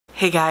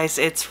Hey guys,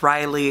 it's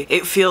Riley.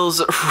 It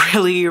feels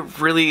really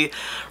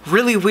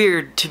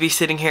weird to be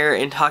sitting here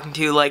and talking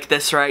to you like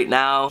this right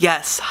now.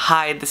 Yes,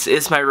 hi, this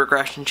is my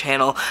regression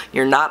channel.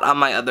 You're not on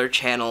my other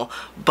channel,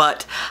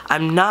 but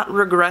I'm not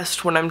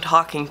regressed when I'm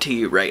talking to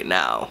you right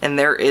now. And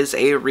there is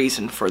a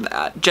reason for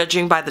that.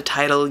 Judging by the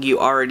title, you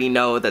already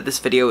know that this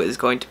video is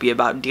going to be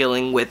about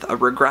dealing with a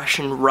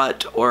regression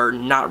rut or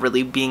not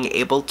really being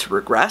able to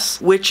regress,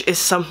 which is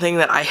something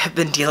that I have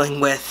been dealing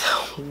with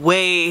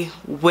way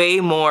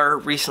more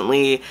recently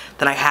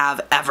than I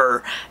have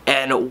ever,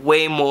 and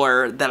way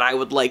more than I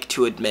would like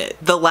to admit.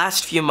 The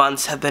last few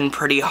months have been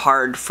pretty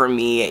hard for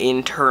me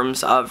in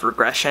terms of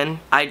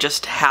regression. I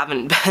just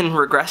haven't been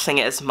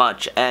regressing as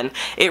much, and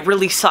it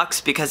really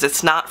sucks because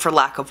it's not for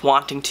lack of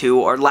wanting to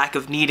or lack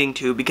of needing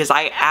to, because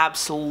I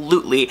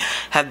absolutely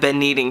have been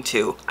needing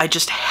to. I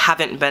just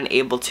haven't been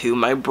able to.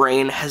 My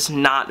brain has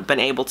not been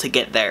able to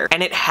get there.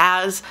 And it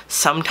has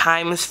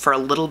sometimes for a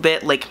little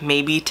bit, like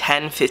maybe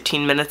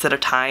 10-15 minutes at a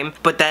time,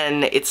 but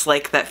then it's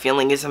like that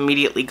feeling is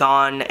immediately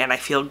gone and I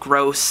feel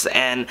gross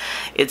and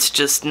it's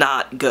just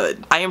not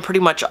good. I am pretty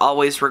much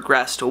always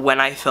regressed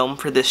when I film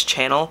for this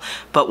channel,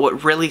 but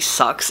what really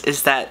sucks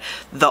is that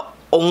the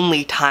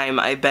only time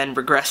I've been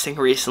regressing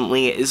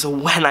recently is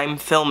when I'm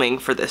filming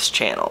for this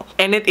channel.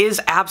 And it is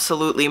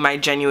absolutely my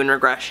genuine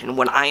regression.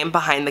 When I am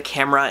behind the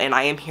camera and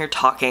I am here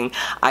talking,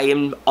 I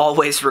am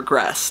always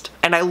regressed.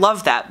 And I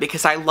love that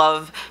because I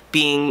love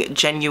being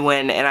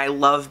genuine and I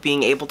love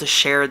being able to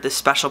share this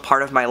special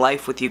part of my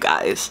life with you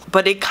guys.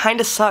 But it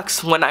kinda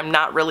sucks when I'm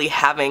not really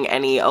having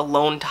any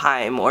alone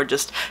time or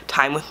just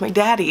time with my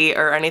daddy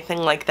or anything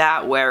like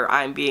that, where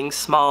I'm being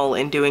small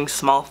and doing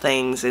small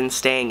things and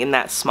staying in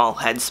that small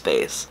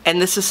headspace. And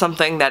this is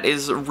something that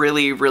is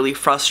really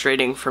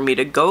frustrating for me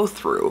to go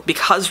through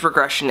because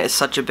regression is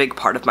such a big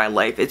part of my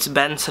life. It's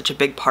been such a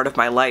big part of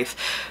my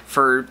life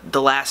for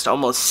the last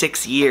almost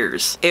 6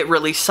 years. It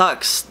really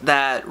sucks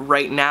that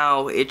right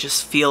now it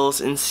just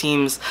feels and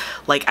seems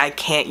like I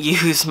can't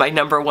use my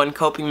 #1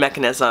 coping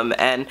mechanism,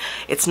 and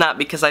it's not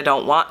because I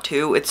don't want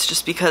to, it's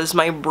just because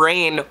my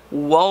brain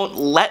won't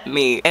let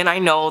me. And I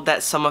know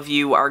that some of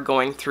you are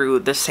going through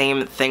the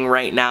same thing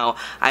right now.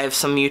 I have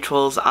some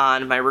mutuals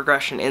on my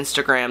regression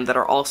Instagram that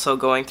are also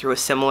going through a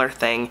similar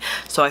thing,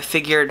 so I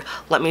figured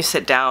let me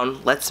sit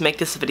down, let's make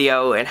this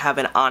video and have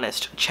an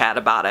honest chat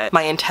about it.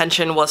 My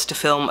intention was to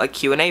film a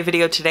Q&A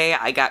video today.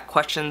 I got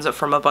questions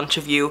from a bunch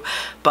of you,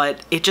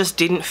 but it just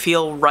didn't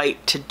feel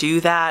right to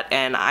do that,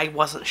 and I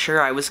wasn't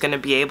sure I was going to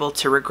be able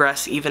to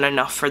regress even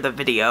enough for the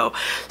video.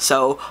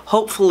 So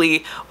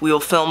hopefully we'll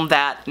film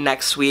that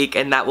next week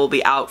and that will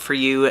be out for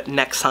you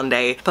next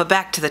Sunday. But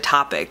back to the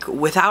topic.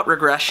 Without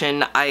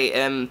regression, I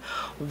am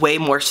way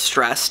more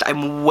stressed.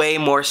 I'm way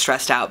more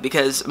stressed out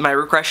because my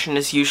regression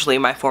is usually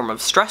my form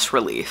of stress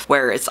relief,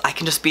 where it's I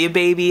can just be a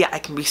baby, I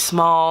can be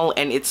small,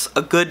 and it's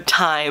a good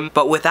time.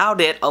 But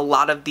without it, a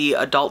lot of the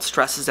adult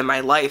stresses in my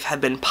life have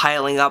been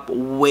piling up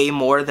way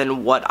more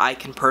than what I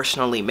can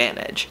personally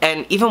manage.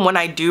 And even when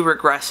I do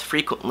regress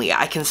frequently,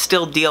 I can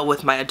still deal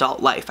with my adult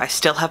life. I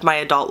still have my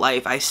adult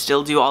life, I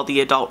still do all the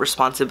adult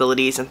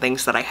responsibilities and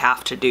things that I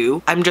have to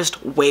do. I'm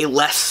just way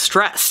less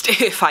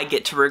stressed if I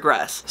get to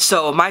regress.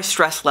 So my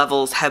stress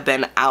levels have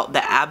been out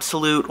the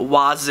absolute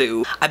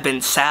wazoo. I've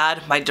been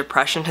sad, my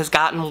depression has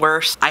gotten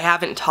worse. I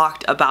haven't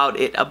talked about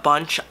it a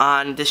bunch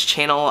on this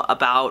channel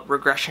about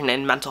regression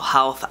and mental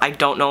health. I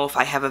don't know if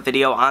I have a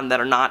video on that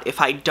or not. If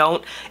I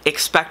don't,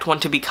 expect one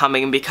to be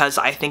coming because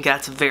I think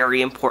that's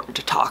very important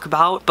to talk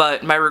about.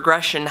 But my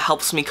regression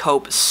helps me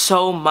cope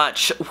so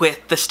much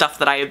with the stuff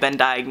that I have been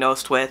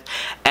diagnosed with,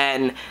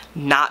 and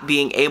not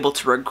being able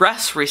to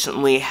regress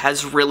recently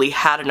has really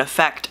had an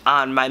effect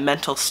on my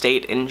mental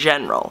state in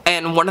general.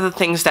 And one of the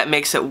things that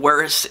makes it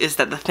worse is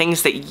that the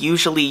things that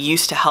usually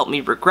used to help me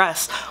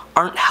regress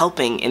aren't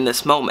helping in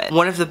this moment.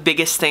 One of the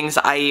biggest things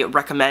I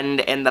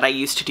recommend and that I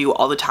used to do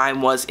all the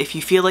time was, if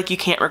you feel like you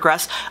can't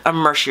regress,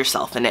 immerse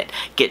yourself in it.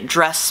 Get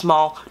dressed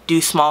small,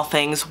 do small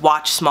things,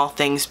 watch small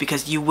things,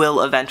 because you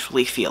will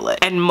eventually feel it.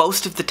 And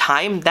most of the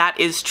time that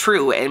is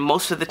true, and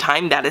most of the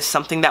time that is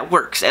something that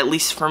works, at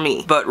least for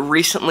me. But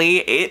recently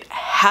it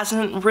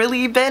hasn't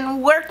really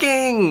been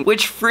working,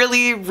 which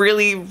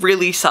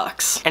really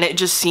sucks. And it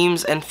just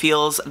seems and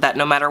feels that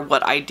no matter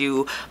what I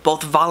do,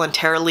 both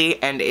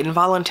voluntarily and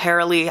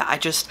involuntarily, I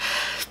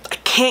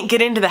can't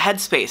get into the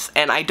headspace,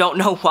 and I don't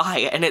know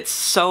why, and it's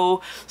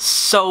so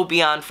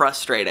beyond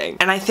frustrating.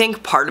 And I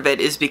think part of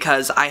it is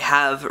because I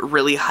have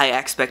really high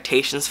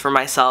expectations for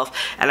myself,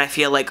 and I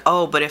feel like,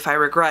 oh, but if I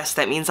regress,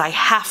 that means I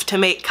have to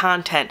make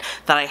content,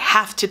 that I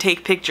have to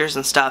take pictures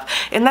and stuff.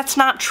 And that's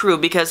not true,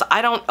 because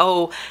I don't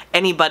owe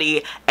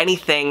anybody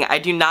anything. I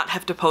do not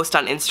have to post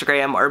on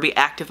Instagram or be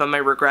active on my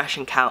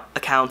regression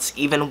accounts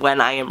even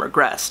when I am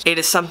regressed. It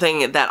is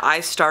something that I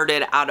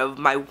started out of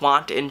my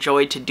want and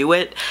joy to do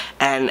it,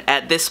 and at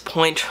at this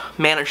point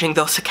managing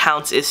those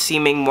accounts is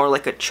seeming more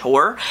like a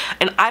chore,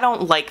 and I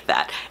don't like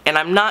that. And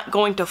I'm not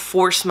going to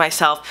force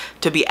myself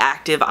to be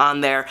active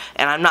on there,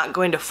 and I'm not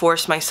going to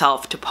force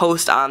myself to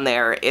post on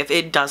there if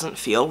it doesn't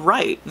feel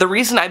right. The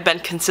reason I've been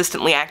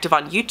consistently active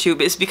on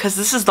YouTube is because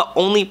this is the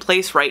only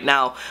place right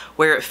now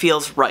where it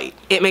feels right.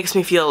 It makes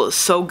me feel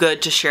so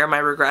good to share my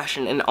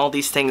regression and all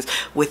these things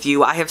with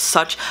you. I have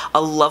such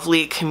a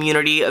lovely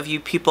community of you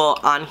people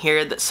on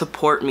here that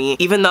support me.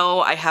 Even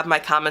though I have my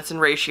comments and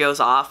ratios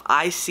off,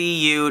 I see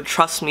you.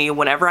 Trust me,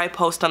 whenever I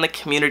post on the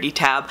community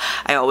tab,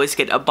 I always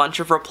get a bunch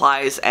of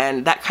replies,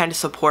 and that kind of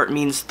support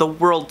means the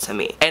world to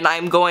me. And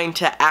I'm going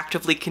to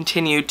actively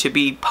continue to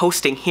be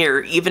posting here,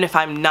 even if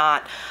I'm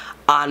not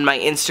on my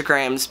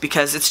Instagrams,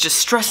 because it's just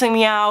stressing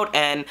me out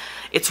and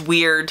it's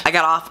weird. I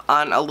got off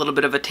on a little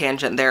bit of a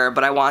tangent there,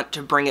 but I want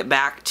to bring it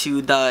back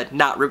to the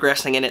not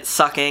regressing and it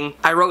sucking.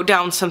 I wrote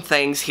down some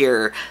things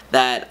here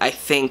that I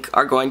think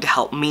are going to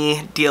help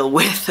me deal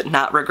with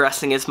not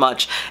regressing as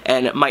much,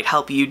 and it might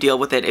help you deal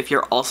with it if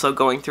you're also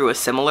going through a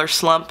similar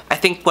slump. I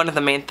think one of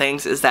the main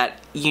things is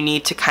that you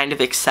need to kind of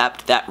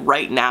accept that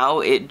right now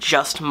it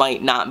just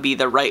might not be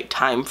the right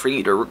time for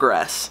you to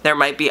regress. There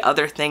might be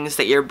other things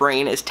that your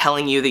brain is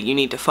telling you that you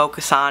need to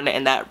focus on,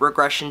 and that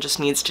regression just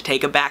needs to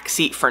take a back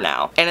seat for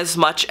now. And as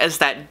much as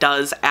that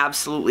does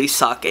absolutely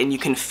suck, and you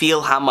can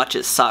feel how much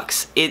it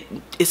sucks,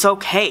 it's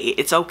okay.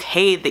 It's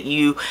okay that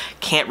you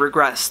can't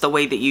regress the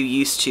way that you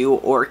used to,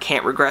 or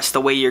can't regress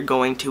the way you're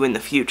going to in the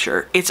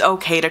future. It's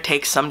okay to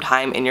take some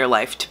time in your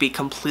life to be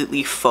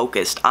completely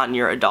focused on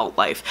your adult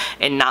life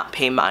and not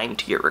pay mind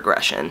to your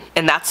regression.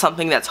 And that's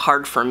something that's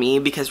hard for me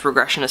because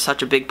regression is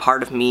such a big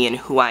part of me and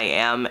who I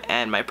am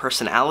and my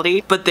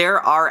personality. But there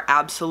are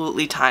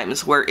absolutely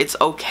times where it's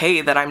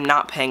okay that I'm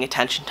not paying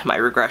attention to my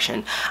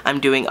regression. I'm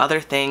doing other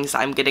things.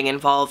 I'm getting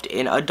involved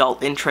in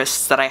adult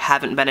interests that I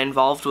haven't been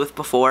involved with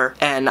before,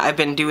 and I've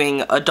been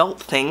doing adult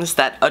things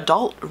that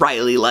adult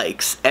Riley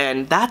likes,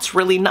 and that's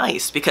really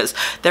nice because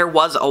there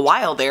was a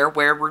while there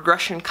where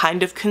regression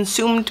kind of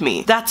consumed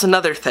me. That's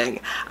another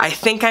thing. I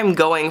think I'm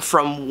going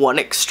from one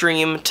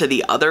extreme to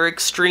the other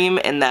extreme,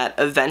 and that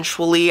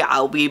eventually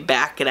I'll be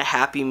back at a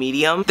happy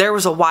medium. There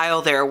was a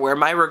while there where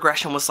my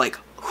regression was like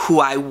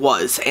who I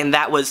was, and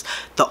that was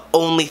the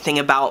only thing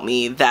about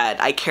me that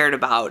I cared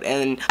about,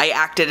 and I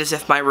acted as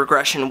if my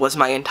regression was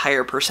my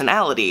entire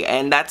personality,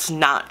 and that's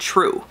not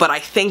true. But I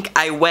think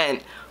I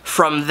went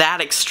from that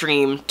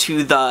extreme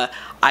to the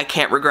I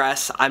can't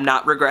regress, I'm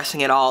not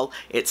regressing at all,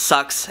 it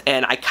sucks,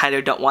 and I kind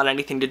of don't want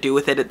anything to do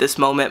with it at this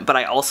moment, but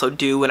I also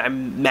do, and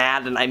I'm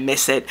mad and I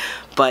miss it,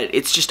 but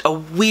it's just a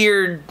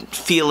weird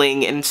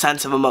feeling and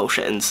sense of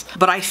emotions.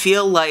 But I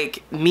feel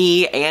like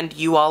me, and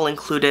you all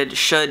included,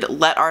 should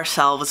let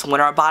ourselves,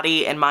 when our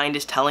body and mind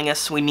is telling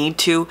us we need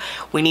to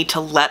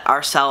let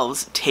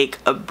ourselves take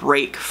a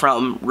break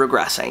from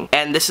regressing.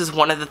 And this is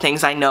one of the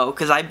things I know,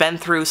 because I've been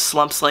through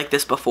slumps like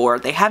this before.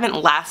 They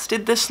haven't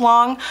lasted this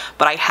long,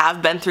 but I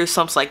have been through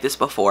slumps like this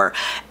before,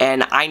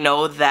 and I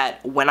know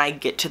that when I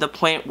get to the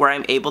point where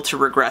I'm able to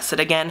regress it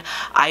again,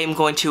 I am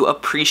going to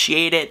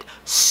appreciate it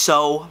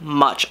so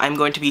much. I'm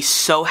going to be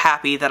so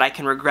happy that I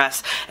can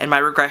regress, and my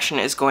regression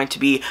is going to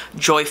be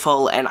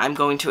joyful, and I'm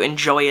going to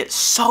enjoy it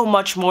so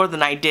much more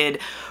than I did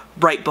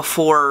right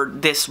before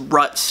this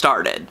rut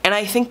started. And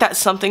I think that's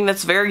something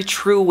that's very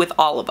true with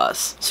all of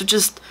us. So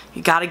just,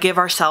 you gotta give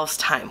ourselves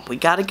time. We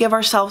gotta give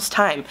ourselves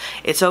time.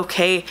 It's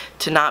okay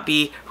to not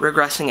be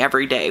regressing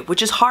every day,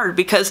 which is hard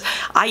because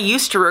I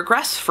used to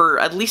regress for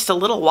at least a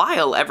little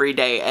while every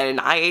day, and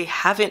I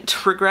haven't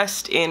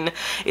regressed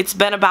it's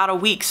been about a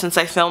week since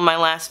I filmed my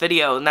last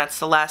video, and that's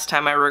the last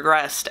time I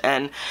regressed,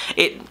 and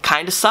it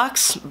kinda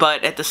sucks,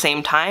 but at the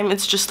same time,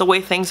 it's just the way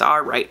things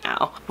are right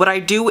now. What I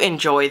do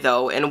enjoy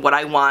though, and what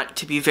I want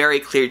to be very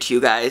clear to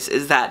you guys,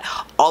 is that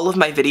all of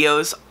my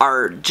videos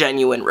are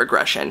genuine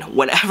regression.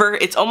 Whenever,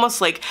 it's almost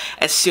like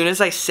as soon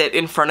as I sit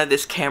in front of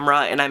this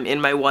camera and I'm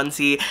in my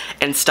onesie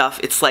and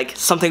stuff, it's like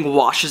something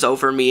washes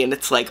over me and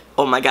it's like,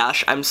 oh my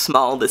gosh, I'm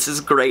small, this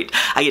is great,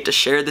 I get to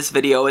share this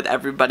video with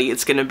everybody,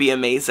 it's gonna be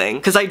amazing.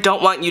 Because I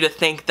don't want you to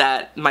think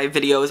that my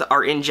videos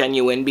are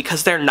ingenuine,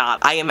 because they're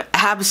not. I am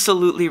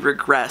absolutely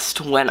regressed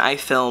when I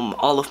film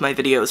all of my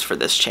videos for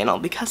this channel,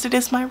 because it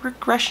is my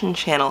regression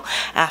channel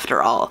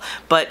after all.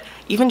 But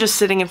even just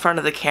sitting in front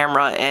of the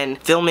camera and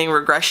filming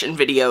regression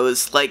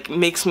videos, like,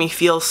 makes me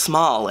feel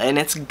small, and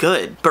it's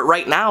good. But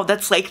right now,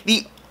 that's like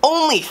the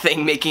only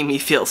thing making me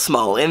feel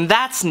small, and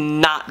that's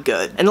not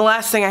good. And the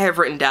last thing I have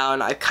written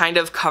down, I've kind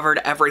of covered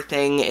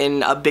everything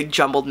in a big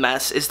jumbled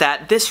mess, is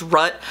that this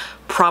rut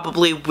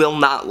probably will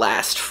not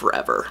last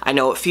forever. I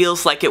know it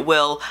feels like it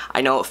will.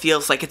 I know it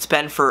feels like it's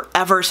been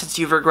forever since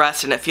you've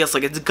regressed, and it feels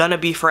like it's gonna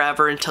be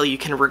forever until you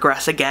can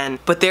regress again.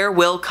 But there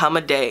will come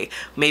a day.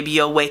 Maybe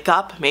you'll wake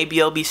up, maybe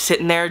you'll be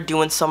sitting there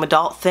doing some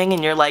adult thing,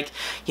 and you're like,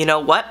 you know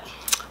what?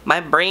 My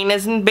brain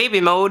is in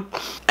baby mode,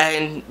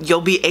 and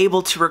you'll be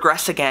able to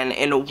regress again,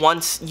 and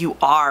once you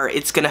are,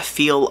 it's gonna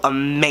feel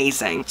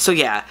amazing. So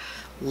yeah,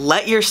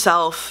 let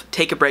yourself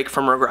take a break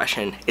from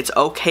regression. It's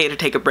okay to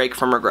take a break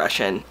from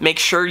regression. Make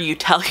sure you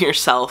tell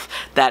yourself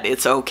that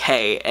it's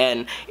okay,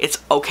 and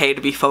it's okay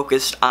to be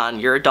focused on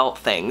your adult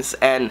things,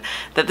 and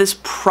that this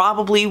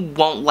probably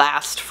won't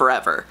last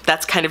forever.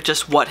 That's kind of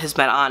just what has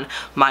been on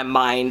my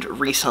mind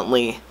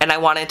recently, and I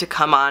wanted to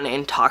come on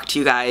and talk to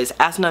you guys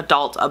as an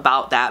adult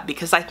about that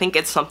because I think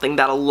it's something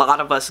that a lot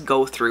of us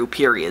go through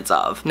periods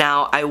of.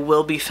 Now, I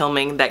will be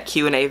filming that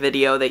Q&A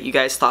video that you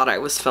guys thought I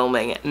was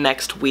filming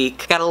next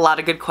week. Got a lot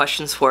of good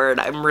questions for it.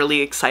 I'm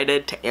really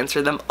excited to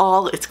answer them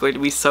all. It's going to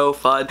be so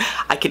fun.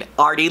 I can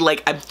already,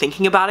 like, I'm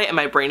thinking about it and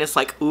my brain is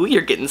like, ooh,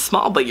 you're getting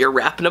small, but you're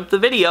wrapping up the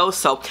video.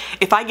 So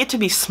if I get to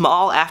be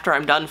small after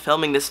I'm done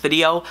filming this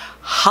video,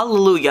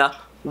 hallelujah,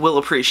 will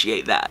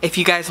appreciate that. If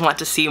you guys want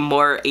to see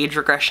more age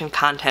regression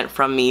content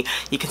from me,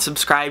 you can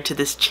subscribe to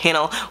this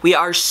channel. We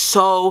are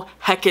so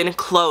heckin'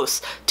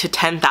 close to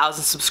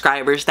 10,000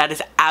 subscribers. That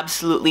is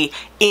absolutely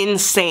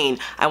insane.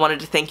 I wanted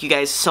to thank you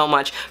guys so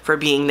much for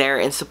being there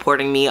and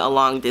supporting me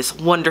along this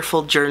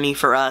wonderful journey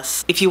for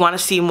us. If you want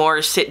to see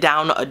more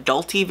sit-down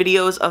adulty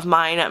videos of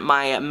mine,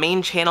 my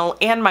main channel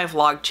and my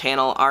vlog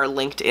channel are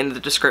linked in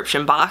the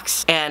description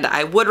box. And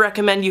I would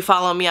recommend you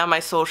follow me on my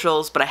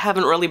socials, but I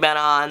haven't really been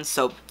on,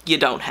 so you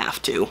don't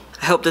have to.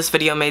 I hope this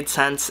video made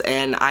sense,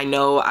 and I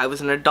know I was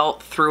an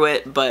adult through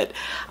it, but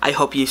I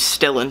hope you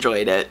still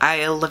enjoyed it.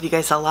 I love you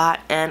guys a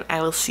lot, and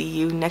I will see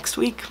you next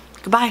week.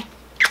 Goodbye.